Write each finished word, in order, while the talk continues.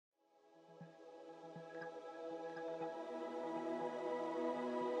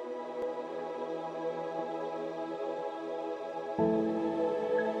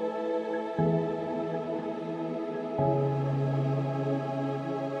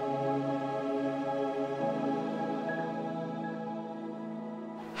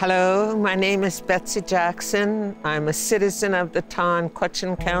Hello, my name is Betsy Jackson. I'm a citizen of the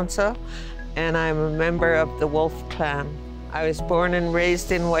Cochin Council, and I'm a member of the Wolf Clan. I was born and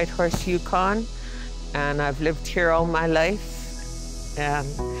raised in Whitehorse, Yukon, and I've lived here all my life. And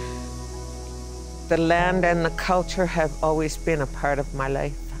the land and the culture have always been a part of my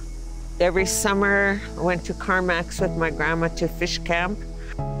life. Every summer, I went to Carmack's with my grandma to fish camp.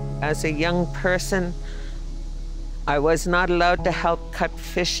 As a young person, I was not allowed to help cut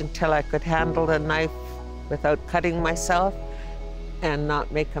fish until I could handle the knife without cutting myself and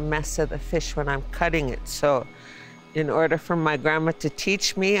not make a mess of the fish when I'm cutting it. So in order for my grandma to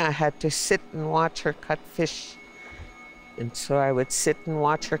teach me, I had to sit and watch her cut fish. And so I would sit and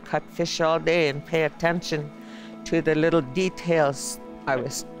watch her cut fish all day and pay attention to the little details. I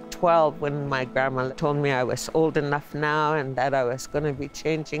was 12 when my grandma told me I was old enough now and that I was going to be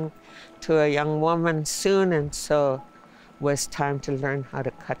changing to a young woman soon, and so it was time to learn how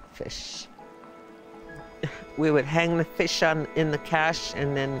to cut fish. We would hang the fish in the cache,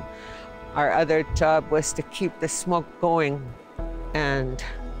 and then our other job was to keep the smoke going. And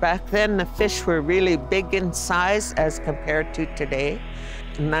back then the fish were really big in size as compared to today.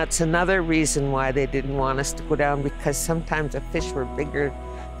 And that's another reason why they didn't want us to go down, because sometimes the fish were bigger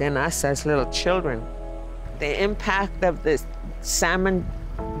than us as little children. The impact of the salmon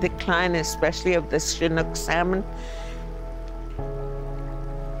decline, especially of the Chinook salmon,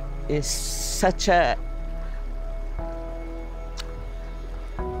 is such a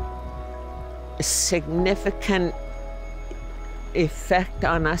significant effect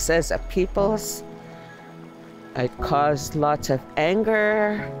on us as a peoples. It caused lots of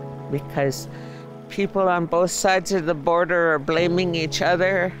anger because people on both sides of the border are blaming each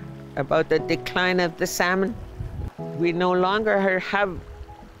other about the decline of the salmon. We no longer have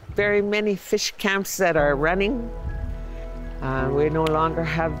very many fish camps that are running. We no longer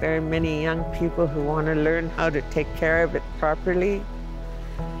have very many young people who want to learn how to take care of it properly.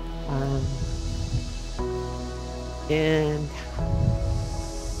 And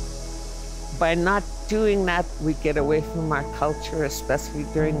by not doing that, we get away from our culture, especially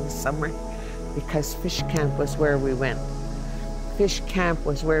during the summer, because fish camp was where we went. Fish camp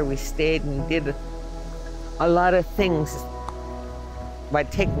was where we stayed and did a lot of things. By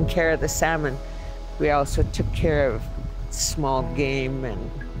taking care of the salmon, we also took care of small game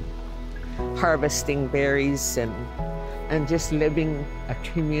and harvesting berries and just living a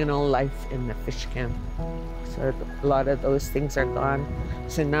communal life in the fish camp. So a lot of those things are gone.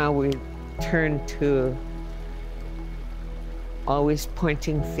 So now we turn to always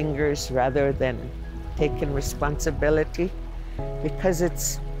pointing fingers rather than taking responsibility, because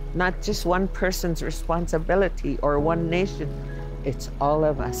it's not just one person's responsibility or one nation. It's all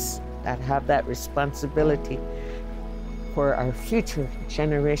of us that have that responsibility for our future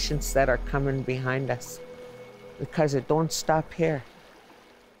generations that are coming behind us, because it don't stop here.